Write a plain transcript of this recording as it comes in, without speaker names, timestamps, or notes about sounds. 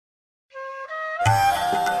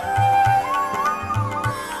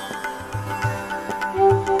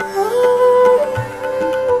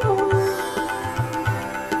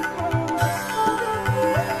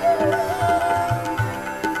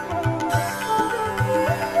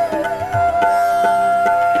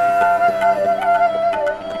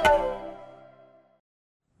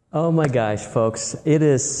Oh my gosh, folks. It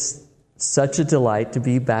is such a delight to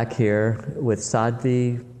be back here with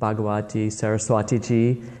Sadhvi Bhagawati Saraswati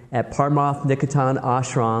Ji at Paramath Niketan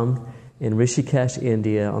Ashram in Rishikesh,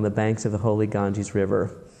 India, on the banks of the holy Ganges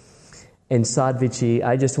River. And Sadhvi Ji,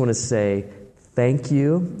 I just want to say thank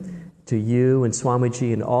you to you and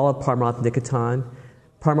Swamiji and all of Paramath Niketan.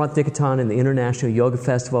 Paramath Niketan and the International Yoga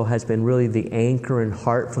Festival has been really the anchor and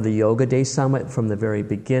heart for the Yoga Day Summit from the very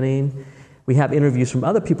beginning. We have interviews from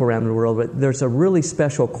other people around the world, but there's a really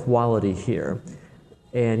special quality here.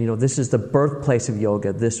 And, this is the birthplace of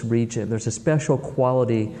yoga, this region. There's a special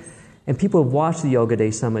quality. And people who have watched the Yoga Day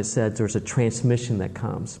Summit said there's a transmission that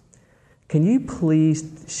comes. Can you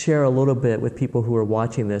please share a little bit with people who are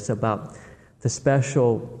watching this about the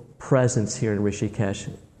special presence here in Rishikesh?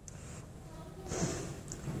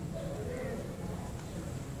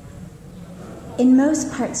 In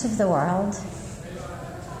most parts of the world,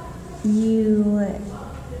 you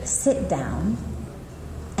sit down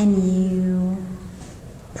and you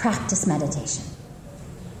practice meditation.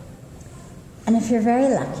 And if you're very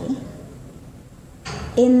lucky,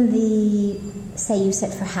 say you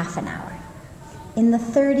sit for half an hour, in the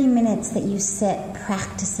 30 minutes that you sit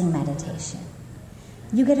practicing meditation,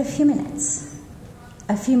 you get a few minutes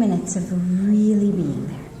of really being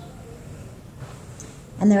there.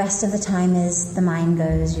 And the rest of the time is the mind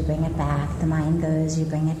goes, you bring it back, the mind goes, you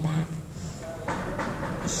bring it back.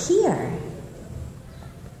 Here,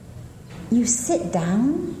 you sit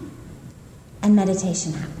down and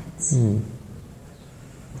meditation happens.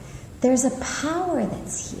 There's a power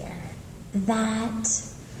that's here that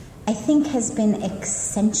I think has been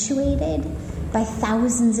accentuated by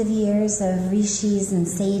thousands of years of rishis and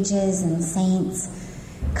sages and saints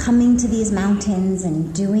coming to these mountains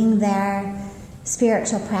and doing their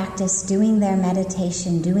spiritual practice, doing their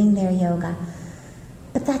meditation, doing their yoga.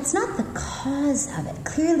 But that's not the cause of it.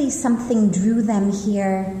 Clearly something drew them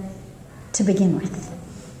here to begin with.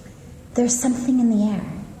 There's something in the air.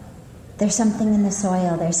 There's something in the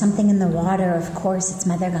soil. There's something in the water. Of course, it's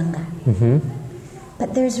Mother Ganga. Mm-hmm.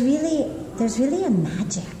 But there's really a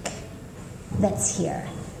magic that's here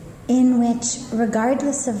in which,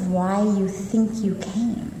 regardless of why you think you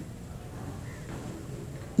came,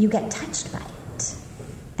 you get touched by it.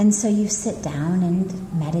 And so you sit down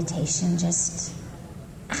and meditation just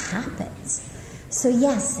happens. So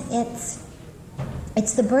yes,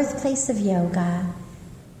 it's the birthplace of yoga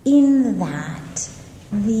in that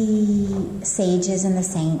the sages and the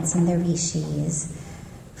saints and the rishis,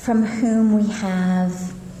 from whom we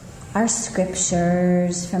have our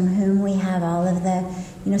scriptures, from whom we have all of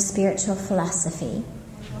the spiritual philosophy,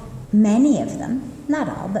 many of them, not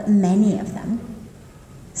all, but many of them,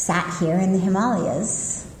 sat here in the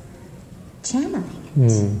Himalayas channeling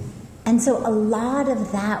it. And so a lot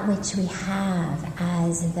of that which we have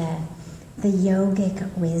as the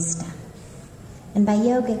yogic wisdom, and by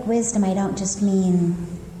yogic wisdom I don't just mean,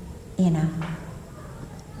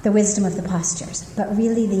 the wisdom of the postures, but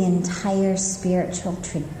really the entire spiritual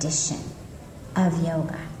tradition of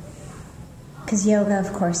yoga. Because yoga,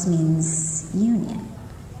 of course, means union,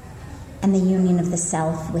 and the union of the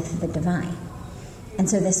self with the divine. And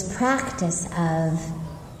so this practice of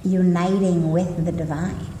uniting with the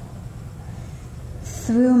divine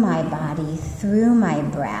through my body, through my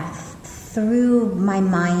breath, through my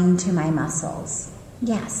mind to my muscles.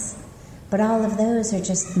 Yes, but all of those are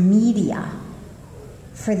just media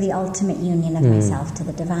for the ultimate union of myself to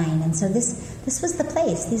the divine. And so this was the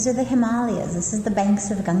place. These are the Himalayas. This is the banks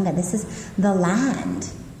of Ganga. This is the land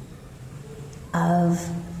of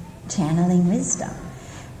channeling wisdom.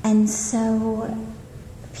 And so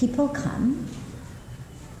people come.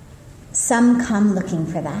 Some come looking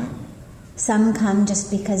for that. Some come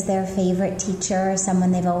just because their favorite teacher or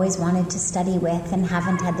someone they've always wanted to study with and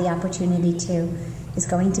haven't had the opportunity to is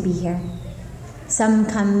going to be here. Some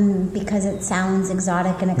come because it sounds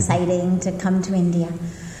exotic and exciting to come to India.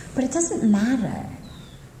 But it doesn't matter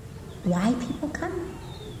why people come.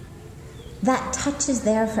 That touch is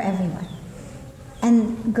there for everyone.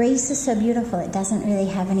 And grace is so beautiful, it doesn't really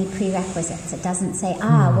have any prerequisites. It doesn't say,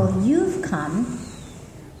 well, you've come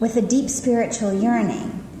with a deep spiritual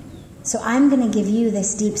yearning, so I'm going to give you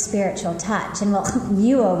this deep spiritual touch. And well,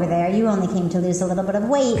 you over there, you only came to lose a little bit of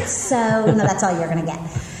weight, so that's all you're going to get.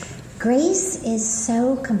 Grace is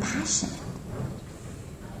so compassionate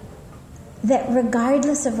that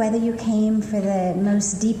regardless of whether you came for the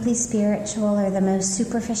most deeply spiritual or the most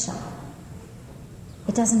superficial,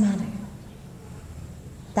 it doesn't matter.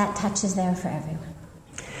 That touch is there for everyone.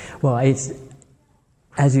 Well,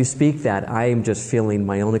 as you speak that, I am just feeling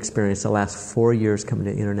my own experience the last 4 years coming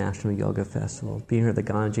to International Yoga Festival. Being here at the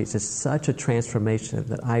Ganges is such a transformation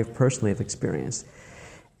that I personally have experienced.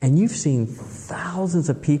 And you've seen thousands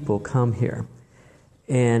of people come here.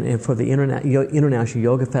 And for the International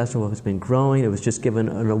Yoga Festival has been growing. It was just given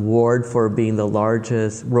an award for being the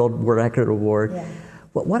largest world record award. Yeah.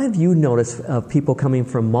 What have you noticed of people coming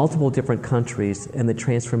from multiple different countries and the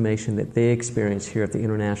transformation that they experience here at the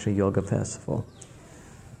International Yoga Festival?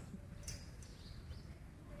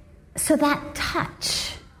 So that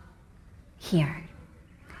touch here,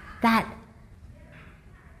 that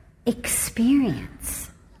experience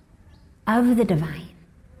of the divine,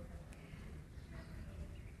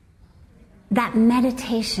 that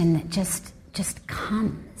meditation that just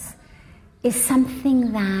comes, is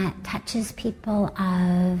something that touches people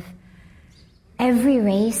of every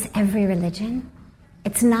race, every religion.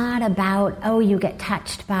 It's not about, oh, you get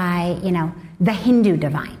touched by, the Hindu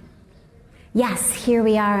divine. Yes, here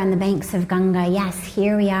we are on the banks of Ganga. Yes,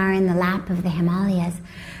 here we are in the lap of the Himalayas.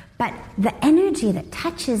 But the energy that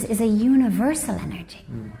touches is a universal energy.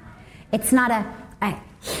 It's not a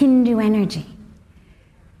Hindu energy.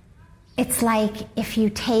 It's like if you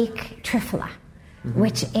take Triphala,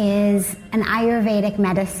 which is an Ayurvedic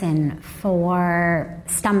medicine for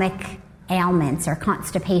stomach ailments or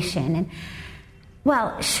constipation. And,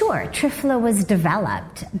 well, sure, Triphala was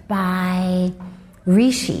developed by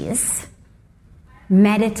rishis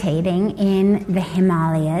meditating in the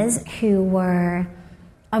Himalayas who were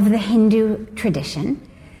of the Hindu tradition.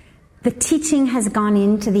 The teaching has gone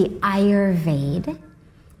into the Ayurveda,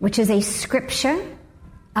 which is a scripture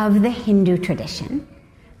of the Hindu tradition.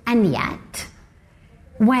 And yet,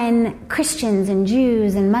 when Christians and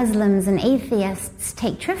Jews and Muslims and atheists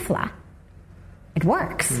take Triphala, it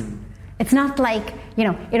works. It's not like,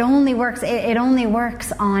 it only works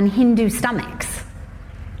on Hindu stomachs.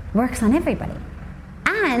 It works on everybody.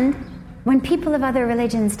 And when people of other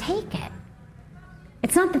religions take it,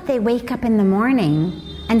 it's not that they wake up in the morning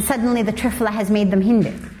and suddenly the Triphala has made them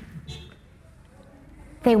Hindu.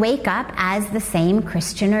 They wake up as the same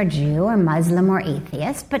Christian or Jew or Muslim or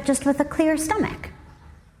atheist, but just with a clear stomach.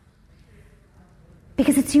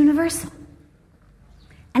 Because it's universal.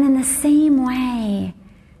 And in the same way,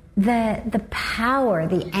 the power,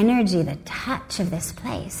 the energy, the touch of this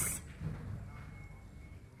place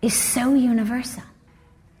is so universal.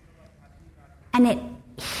 And it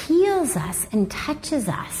heals us and touches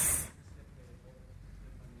us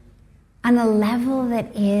on a level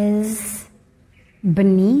that is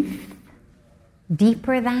beneath,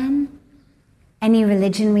 deeper than any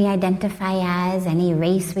religion we identify as, any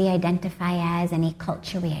race we identify as, any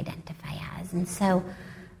culture we identify as. And so,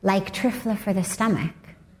 like Triphala for the stomach,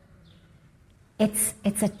 it's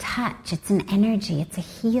a touch, it's an energy, it's a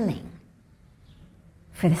healing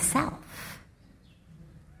for the self.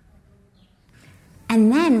 And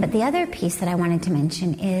then, but the other piece that I wanted to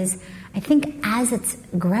mention is, I think as it's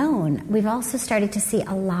grown, we've also started to see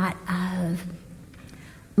a lot of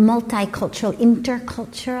multicultural,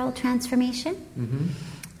 intercultural transformation.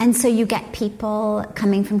 And so you get people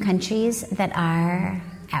coming from countries that are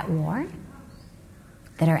at war,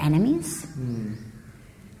 that are enemies,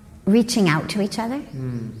 reaching out to each other.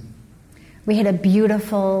 We had a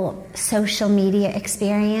beautiful social media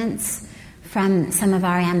experience from some of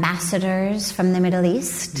our ambassadors from the Middle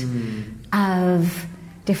East of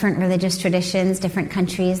different religious traditions, different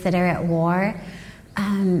countries that are at war.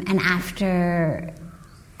 And after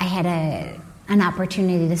I had an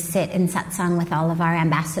opportunity to sit in satsang with all of our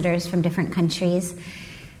ambassadors from different countries,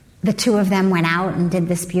 the two of them went out and did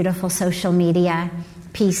this beautiful social media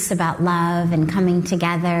piece about love and coming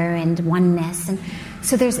together and oneness. And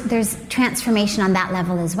so there's transformation on that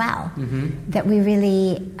level as well, that we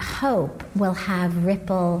really hope will have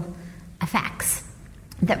ripple effects,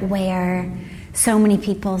 that where so many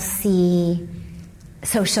people see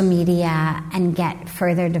social media and get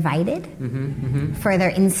further divided, further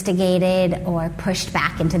instigated or pushed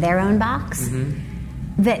back into their own box,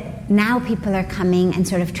 that now people are coming and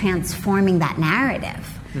sort of transforming that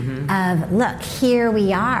narrative of, look, here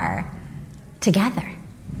we are together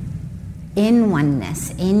in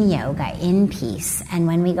oneness, in yoga, in peace. And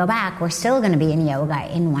when we go back, we're still going to be in yoga,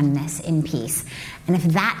 in oneness, in peace. And if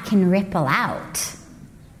that can ripple out,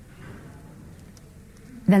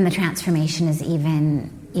 then the transformation is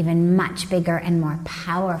even much bigger and more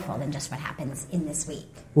powerful than just what happens in this week.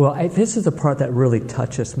 Well, this is the part that really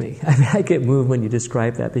touches me. I get moved when you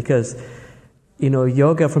describe that because,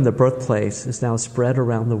 yoga from the birthplace is now spread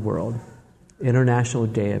around the world. International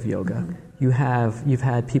Day of Yoga. You've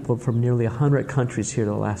had people from nearly 100 countries here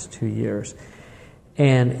the last 2 years.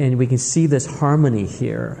 And we can see this harmony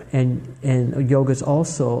here. And yoga is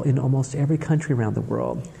also in almost every country around the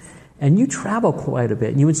world. And you travel quite a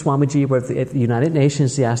bit. You and Swamiji were at the United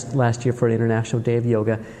Nations last year for an International Day of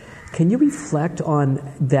Yoga. Can you reflect on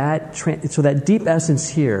that, so that deep essence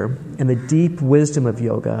here and the deep wisdom of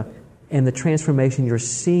yoga and the transformation you're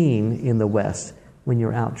seeing in the West when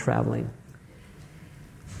you're out traveling?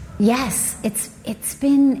 Yes, it's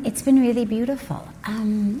been really beautiful.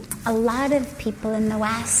 A lot of people in the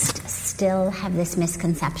West still have this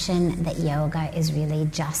misconception that yoga is really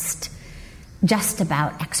just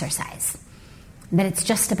about exercise, that it's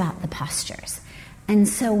just about the postures. And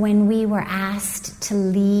so when we were asked to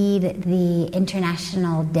lead the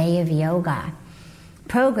International Day of Yoga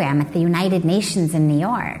program at the United Nations in New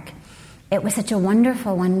York, it was such a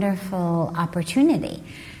wonderful, wonderful opportunity.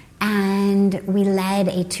 And we led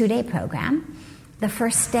a 2-day program. The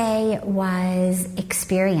first day was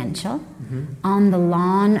experiential on the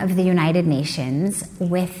lawn of the United Nations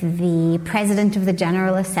with the President of the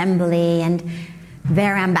General Assembly and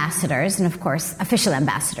their ambassadors, and of course official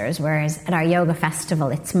ambassadors, whereas at our yoga festival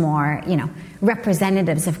it's more,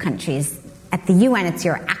 representatives of countries. At the UN it's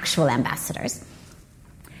your actual ambassadors.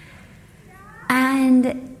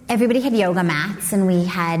 And everybody had yoga mats, and we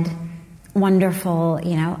had wonderful,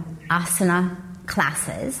 asana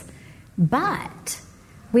classes. But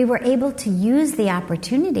we were able to use the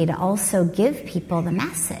opportunity to also give people the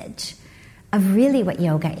message of really what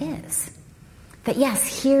yoga is. That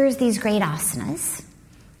yes, here's these great asanas,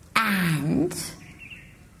 and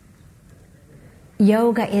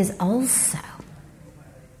yoga is also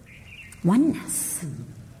oneness.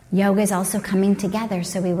 Yoga is also coming together,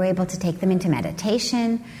 so we were able to take them into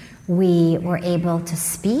meditation. We were able to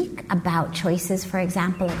speak about choices, for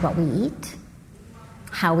example, like what we eat,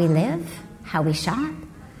 how we live, how we shop.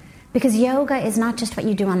 Because yoga is not just what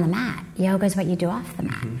you do on the mat. Yoga is what you do off the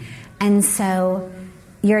mat. And so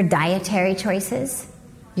your dietary choices,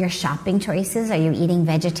 your shopping choices, are you eating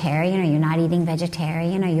vegetarian? Are you not eating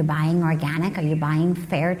vegetarian? Are you buying organic? Are you buying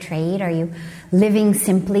fair trade? Are you living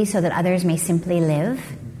simply so that others may simply live?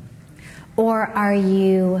 Or are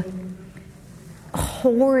you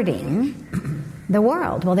hoarding the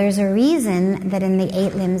world? Well, there's a reason that in the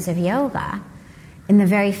 8 limbs of yoga, in the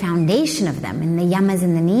very foundation of them, in the yamas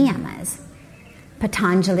and the niyamas,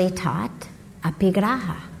 Patanjali taught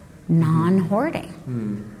apigraha, non-hoarding.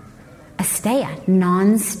 Asteya,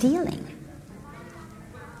 non-stealing.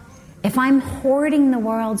 If I'm hoarding the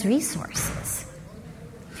world's resources,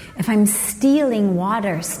 if I'm stealing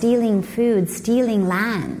water, stealing food, stealing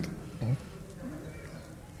land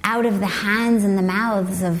out of the hands and the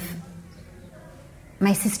mouths of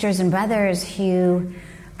my sisters and brothers who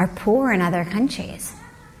are poor in other countries,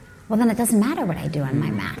 well, then it doesn't matter what I do on my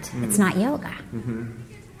mat. It's not yoga.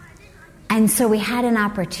 And so we had an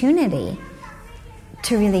opportunity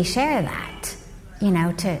to really share that,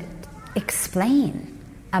 to explain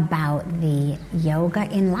about the yoga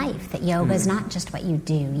in life, that yoga is not just what you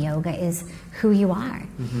do, yoga is who you are.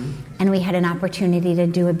 And we had an opportunity to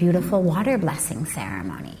do a beautiful water blessing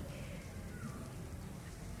ceremony.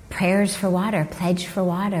 Prayers for water, pledge for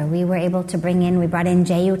water. We were able to we brought in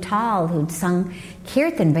Jayu Tal, who'd sung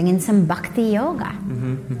Kirtan, bring in some bhakti yoga.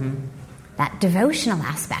 That devotional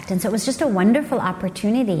aspect. And so it was just a wonderful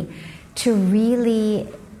opportunity to really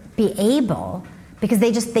be able, because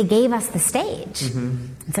they gave us the stage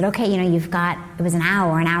and said, okay, it was an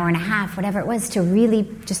hour and a half, whatever it was, to really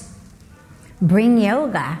just bring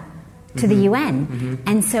yoga to the UN.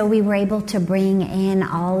 And so we were able to bring in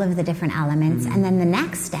all of the different elements. And then the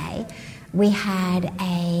next day, we had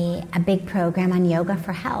a big program on yoga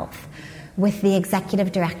for health with the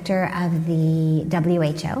executive director of the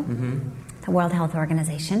WHO, the World Health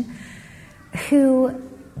Organization, who,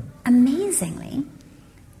 amazingly,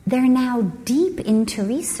 they're now deep into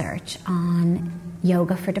research on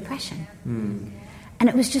yoga for depression. And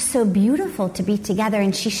it was just so beautiful to be together.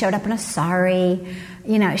 And she showed up in a sari.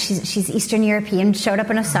 She's Eastern European, showed up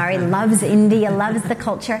in a sari, loves India, loves the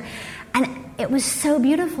culture. And it was so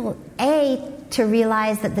beautiful, A, to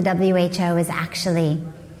realize that the WHO is actually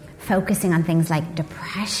focusing on things like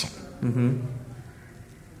depression.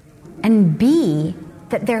 And B,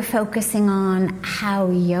 that they're focusing on how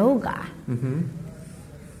yoga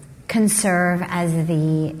can serve as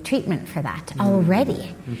the treatment for that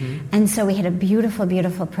already. And so we had a beautiful,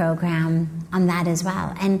 beautiful program on that as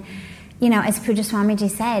well. And, as Pujya Swamiji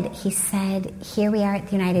said, he said, here we are at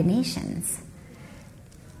the United Nations.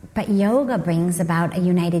 But yoga brings about a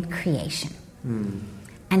united creation.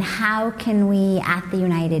 And how can we at the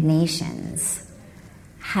United Nations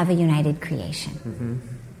have a united creation?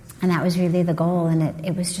 And that was really the goal, and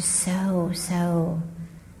it was just so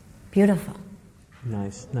beautiful.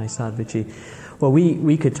 Nice, Sadhviji. Well,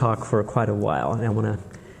 we could talk for quite a while, and I want to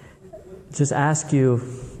just ask you,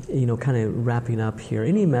 kind of wrapping up here,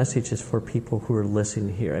 any messages for people who are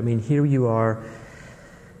listening here? I mean, here you are,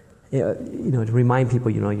 to remind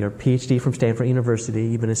people, you're a PhD from Stanford University,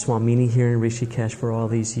 you've been a Swamini here in Rishikesh for all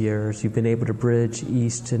these years, you've been able to bridge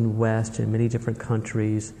East and West in many different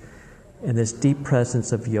countries, and this deep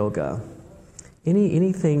presence of yoga.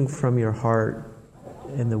 Anything from your heart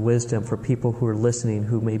and the wisdom for people who are listening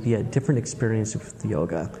who may be at different experiences with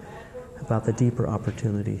yoga about the deeper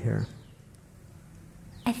opportunity here?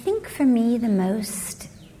 I think for me the most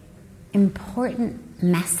important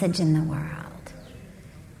message in the world,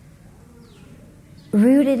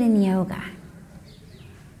 rooted in yoga,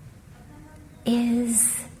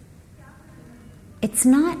 is it's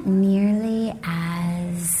not nearly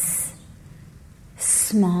as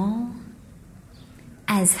small,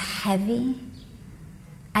 as heavy,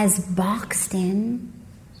 as boxed in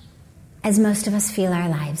as most of us feel our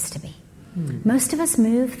lives to be. Most of us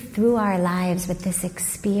move through our lives with this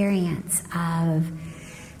experience of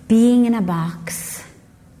being in a box,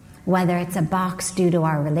 whether it's a box due to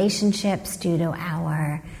our relationships, due to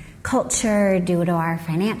our culture, due to our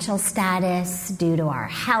financial status, due to our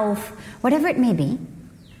health, whatever it may be.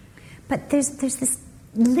 But there's this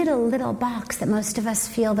little box that most of us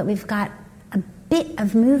feel that we've got a bit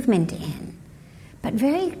of movement in, but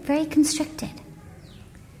very, very constricted.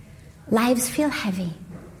 Lives feel heavy.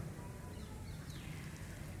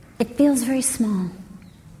 It feels very small,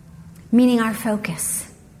 meaning our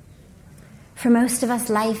focus. For most of us,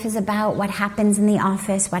 life is about what happens in the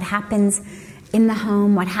office, what happens in the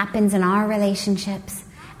home, what happens in our relationships,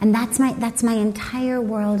 and that's my entire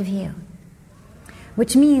worldview.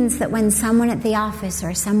 Which means that when someone at the office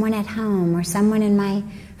or someone at home or someone in my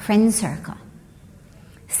friend circle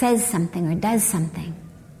says something or does something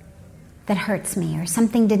that hurts me, or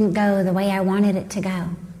something didn't go the way I wanted it to go,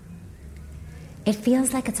 it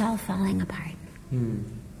feels like it's all falling apart.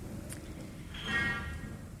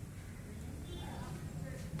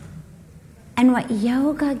 And what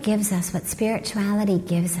yoga gives us, what spirituality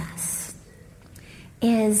gives us,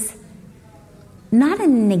 is not a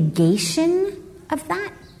negation of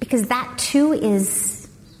that, because that too is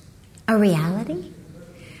a reality,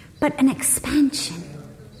 but an expansion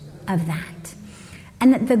of that.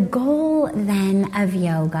 And that the goal then of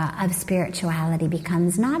yoga, of spirituality,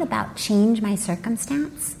 becomes not about change my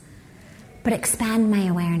circumstance, but expand my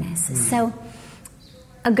awareness. So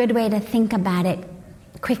a good way to think about it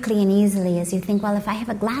quickly and easily is you think, well, if I have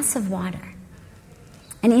a glass of water,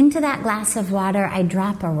 and into that glass of water I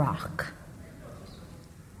drop a rock,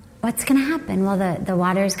 what's going to happen? Well, the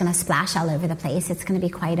water is going to splash all over the place. It's going to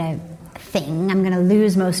be quite a thing. I'm going to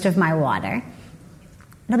lose most of my water.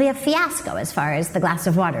 It'll be a fiasco as far as the glass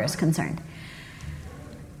of water is concerned.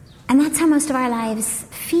 And that's how most of our lives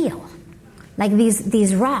feel. Like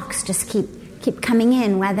these rocks just keep coming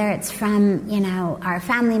in, whether it's from, our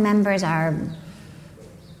family members, our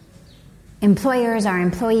employers, our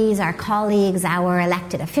employees, our colleagues, our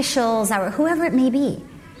elected officials, our whoever it may be.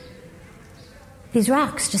 These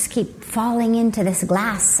rocks just keep falling into this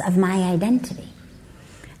glass of my identity.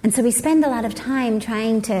 And so we spend a lot of time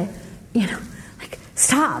trying to,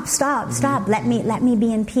 stop. Let me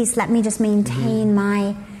be in peace. Let me just maintain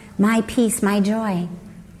my peace, my joy.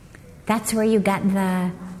 That's where you get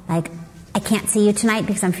the, I can't see you tonight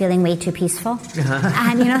because I'm feeling way too peaceful.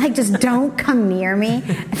 And, just don't come near me.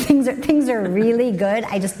 Things are really good.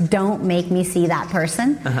 I just don't make me see that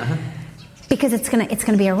person. Because it's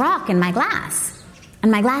gonna be a rock in my glass.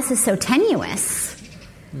 And my glass is so tenuous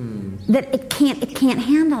that it can't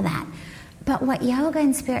handle that. But what yoga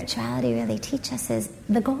and spirituality really teach us is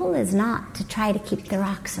the goal is not to try to keep the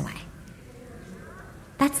rocks away.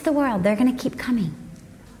 That's the world. They're going to keep coming.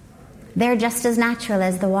 They're just as natural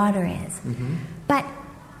as the water is. But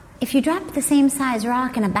if you drop the same size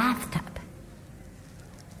rock in a bathtub,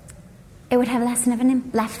 it would have less of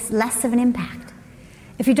an impact.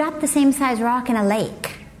 If you drop the same size rock in a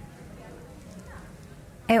lake,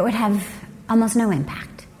 it would have almost no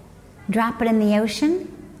impact. Drop it in the ocean,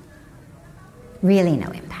 really no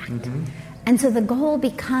impact. And so the goal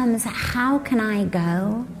becomes, how can I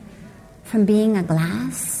go from being a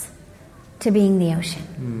glass to being the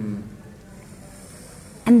ocean?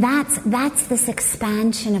 And that's this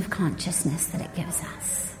expansion of consciousness that it gives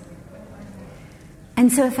us.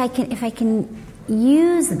 And so if I can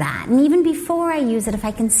use that, and even before I use it, if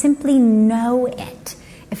I can simply know it,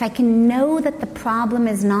 if I can know that the problem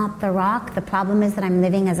is not the rock, the problem is that I'm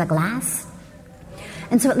living as a glass.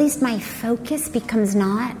 And so at least my focus becomes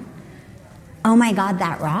not oh my God,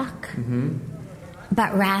 that rock,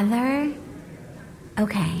 but rather,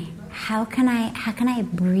 okay, how can I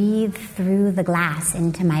breathe through the glass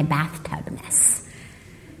into my bathtubness?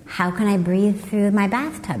 How can I breathe through my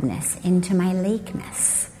bathtubness into my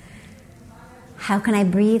lakeness? How can I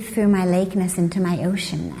breathe through my lakeness into my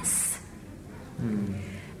oceanness?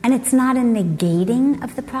 And it's not a negating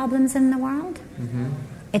of the problems in the world.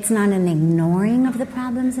 It's not an ignoring of the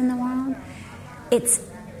problems in the world. It's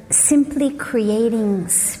simply creating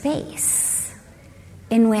space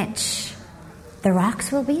in which the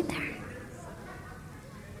rocks will be there.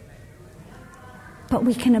 But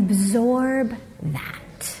we can absorb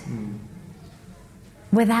that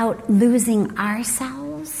without losing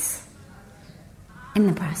ourselves in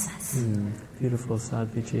the process. Beautiful,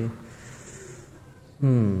 Sadhviji.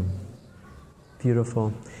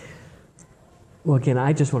 Beautiful. Well, again,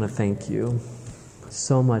 I just want to thank you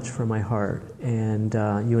so much from my heart, and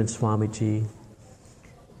you and Swamiji,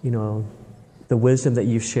 the wisdom that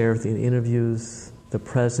you've shared in the interviews, the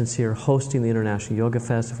presence here, hosting the International Yoga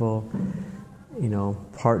Festival,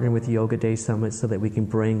 partnering with the Yoga Day Summit so that we can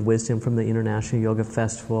bring wisdom from the International Yoga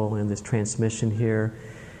Festival and this transmission here,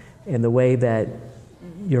 and the way that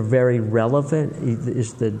you're very relevant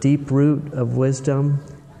is the deep root of wisdom,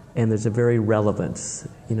 and there's a very relevance.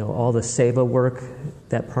 All the seva work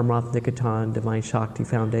that Paramahansa Nikatan Divine Shakti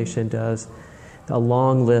Foundation does, a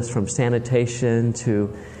long list from sanitation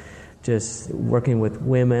to just working with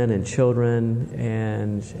women and children,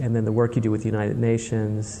 and then the work you do with the United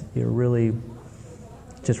Nations. You're really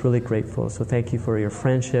grateful. So thank you for your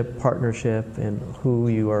friendship, partnership, and who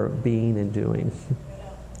you are being and doing.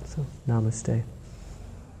 So namaste.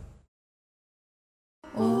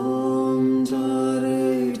 Om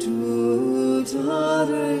Tare Tu,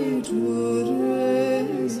 Tare Tu.